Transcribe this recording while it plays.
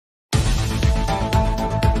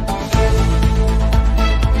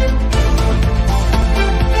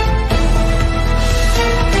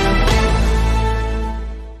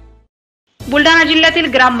बुलढाणा जिल्ह्यातील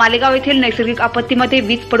ग्राम मालेगाव येथील नैसर्गिक आपत्तीमध्ये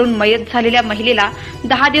वीज पडून मयत झालेल्या महिलेला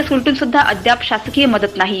 10 दिवस उलटून सुद्धा अद्याप शासकीय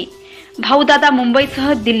मदत नाही। भाऊ दादा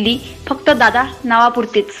मुंबईसह दिल्ली, फक्त दादा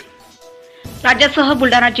नावापुरतेच। राज्यासह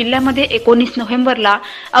बुलढाणा जिल्ह्यामध्ये 19 नोव्हेंबरला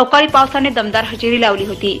अवकाळी पावसाने दमदार हजेरी लावली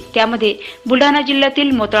होती। त्यामध्ये बुलढाणा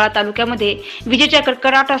जिल्ह्यातील मोताळा तालुक्यामध्ये विजेच्या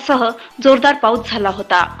कडकडाटासह जोरदार पाऊस झाला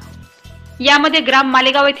होता। यामध्ये ग्राम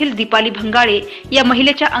मालेगाव येथील दीपाली भंगाळे या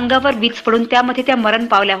महिलेच्या अंगावर वीज पडून त्यामध्ये त्या मरण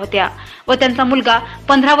पावल्या होत्या व त्यांचा मुलगा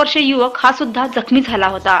 15 वर्षीय युवक हा सुद्धा जखमी झाला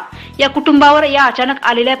होता। या कुटुंबावर या अचानक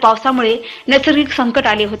आलेल्या पावसामुळे नैसर्गिक संकट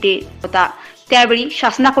आले होते। त्यावेळी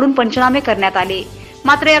शासनाकडून पंचनामे करण्यात आले,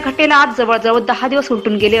 मात्र या घटनेला आज जवळजवळ 10 दिवस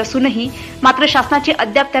उलटून गेले असूनही मात्र शासनाची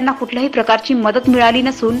अद्याप त्यांना कुठल्याही प्रकारची मदत मिळाली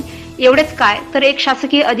नसून एवढेच काय तर एक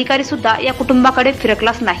शासकीय अधिकारी सुद्धा या कुटुंबाकडे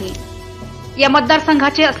फिरकलाच नाही। या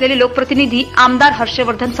मतदारसंघाचे असलेले लोकप्रतिनिधी आमदार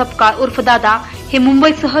हर्षवर्धन सपकाळ उर्फ दादा हे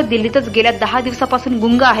मुंबईसह दिल्लीतच गेल्या 10 दिवसापासून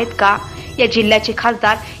गुंग आहेत का? या जिल्ह्याचे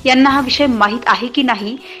खासदार यांना हा विषय माहीत आहे की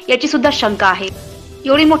नाही याची सुद्धा शंका आहे।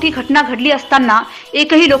 एवढी मोठी घटना घडली असताना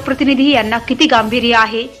एकही लोकप्रतिनिधी यांना किती गांभीर्य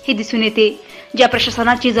आहे हे दिसून येते। ज्या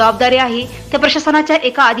प्रशासनाची जबाबदारी आहे त्या प्रशासनाच्या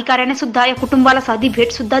एका अधिकाऱ्याने सुद्धा या कुटुंबाला साधी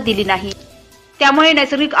भेट सुद्धा दिली नाही। त्यामुळे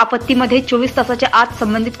नैसर्गिक आपत्तीमध्ये 24 तासाच्या आत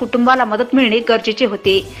संबंधित कुटुंबाला मदत मिळणे गरजेचे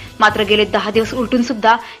होते। मात्र गेले 10 दिवस उलटून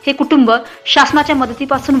सुद्धा हे कुटुंब शासनाच्या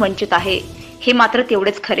मदतीपासून वंचित आहे। हे मात्र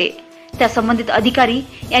तेवढेच खरे, त्या संबंधित अधिकारी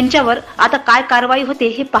यांच्यावर आता काय कारवाई होते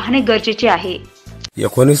हे पाहणे गरजेचे आहे।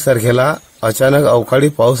 19 तारखेला अचानक अवकाळी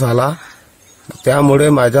पाऊस आला, त्यामुळे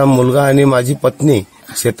माझा मुलगा आणि माझी पत्नी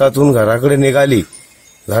शेतातून घराकडे निघाली।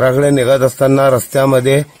 घराकडे निघत असताना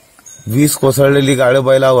रस्त्यामध्ये वीज कोसळलेली गाडी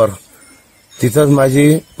बैलावर, तिथंच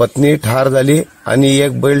माझी पत्नी ठार झाली आणि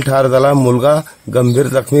एक बैल ठार झाला, मुलगा गंभीर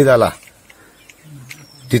जखमी झाला।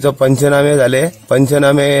 तिथं पंचनामे झाले।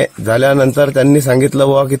 पंचनामे झाल्यानंतर त्यांनी सांगितलं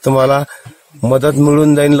बुवा की तुम्हाला मदत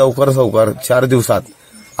मिळून जाईल लवकर 4 दिवसात।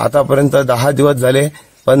 आतापर्यंत 10 दिवस झाले,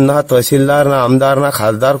 पण ना तहसीलदार, ना आमदार, ना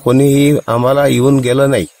खासदार कोणीही आम्हाला येऊन गेलं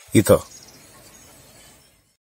नाही इथं।